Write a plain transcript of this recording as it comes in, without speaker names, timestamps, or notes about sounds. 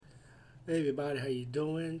Hey everybody, how you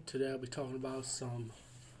doing? Today I'll be talking about some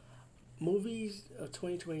movies of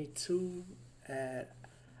 2022. And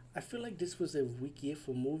I feel like this was a weak year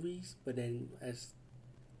for movies, but then as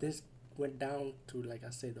this went down to like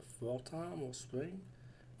I say the fall time or spring,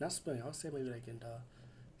 not spring, I'll say maybe like in the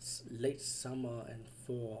late summer and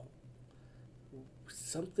fall,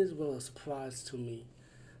 something was a surprise to me.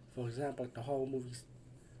 For example, like the horror movies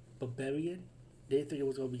Barbarian, they didn't think it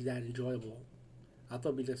was gonna be that enjoyable. I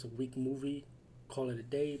thought it'd be just a weak movie, call it a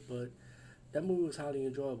day, but that movie was highly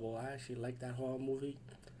enjoyable. I actually liked that horror movie.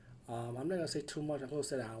 I'm not gonna say too much. I'm gonna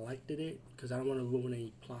say that I liked it because I don't want to ruin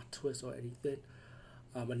any plot twists or anything.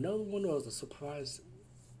 Another one was a surprise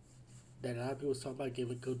that a lot of people was talking about,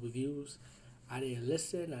 giving good reviews. I didn't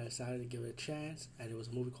listen. I decided to give it a chance, and it was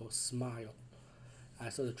a movie called Smile. I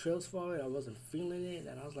saw the trailers for it. I wasn't feeling it,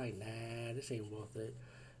 and I was like, nah, this ain't worth it.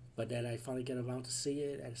 But then I finally get around to see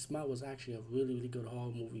it, and Smile was actually a really, really good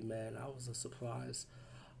horror movie, man. I was a surprise.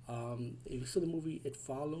 If you saw the movie It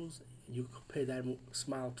Follows, you compare that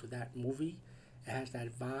Smile to that movie. It has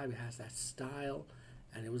that vibe, it has that style,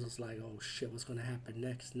 and it was just like, oh shit, what's gonna happen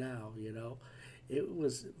next now? It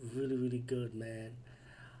was really, really good, man.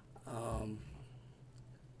 Um,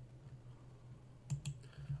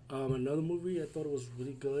 Another movie I thought it was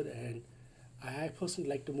really good, and I personally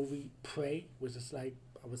like the movie Prey, which is like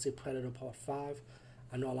I would say Predator Part Five.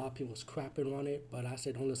 I know a lot of people was crapping on it, but I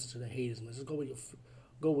said don't listen to the haters. Man. Just go with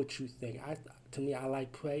you think. To me, I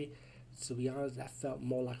like Prey. To be honest, that felt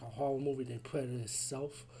more like a horror movie than Predator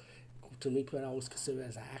itself. To me, Predator I always considered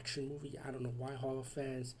as an action movie. I don't know why horror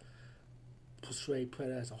fans portray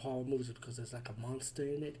Predator as a horror movie just because there's like a monster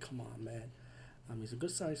in it. Come on, man. I mean, it's a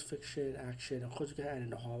good science fiction, action. Of course, you can add in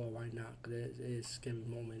the horror. Why not? There is scary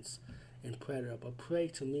moments in Predator, but Prey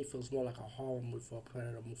to me feels more like a horror movie for a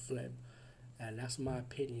Predator film, and that's my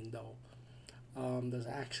opinion though. There's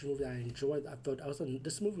an action movie I enjoyed. I thought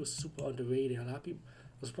this movie was super underrated. A lot of people,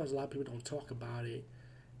 I'm surprised a lot of people don't talk about it,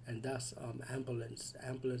 and that's Ambulance.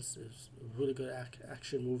 Ambulance is a really good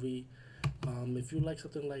action movie. If you like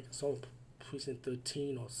something like Assault Precinct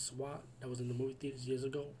 13 or SWAT that was in the movie theaters years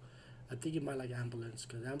ago, I think you might like Ambulance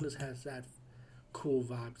because Ambulance has that cool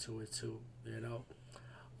vibe to it too. You know.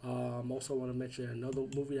 Also, want to mention another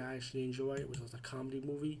movie that I actually enjoyed, which was a comedy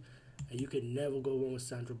movie, and you can never go wrong with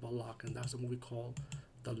Sandra Bullock, and that's a movie called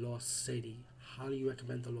The Lost City. Highly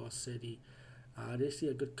recommend The Lost City. I didn't see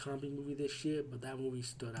a good comedy movie this year, but that movie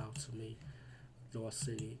stood out to me. Lost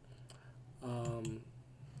City. Um,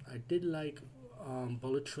 I did like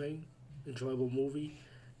Bullet Train, enjoyable movie.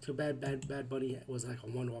 Too Bad Bunny was like a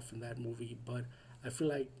one-off in that movie, but I feel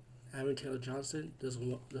like Aaron Taylor Johnson is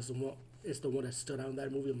the one that stood out in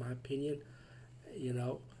that movie, in my opinion. You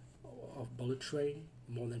know, of Bullet Train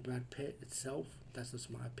more than Brad Pitt itself. That's just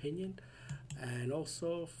my opinion. And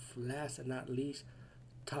also, last and not least,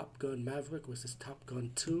 Top Gun Maverick, which is Top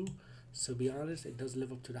Gun 2. So, to be honest, it does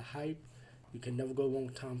live up to the hype. You can never go wrong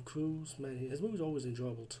with Tom Cruise. Man, his movie's always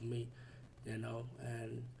enjoyable to me, and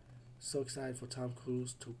so excited for Tom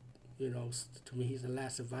Cruise to me, he's the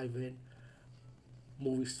last surviving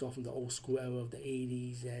movie star from the old school era of the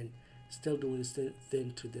 80s and still doing his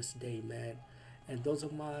thing to this day, man. And those are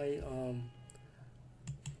my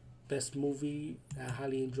best movie I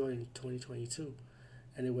highly enjoyed in 2022.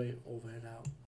 Anyway, over and out.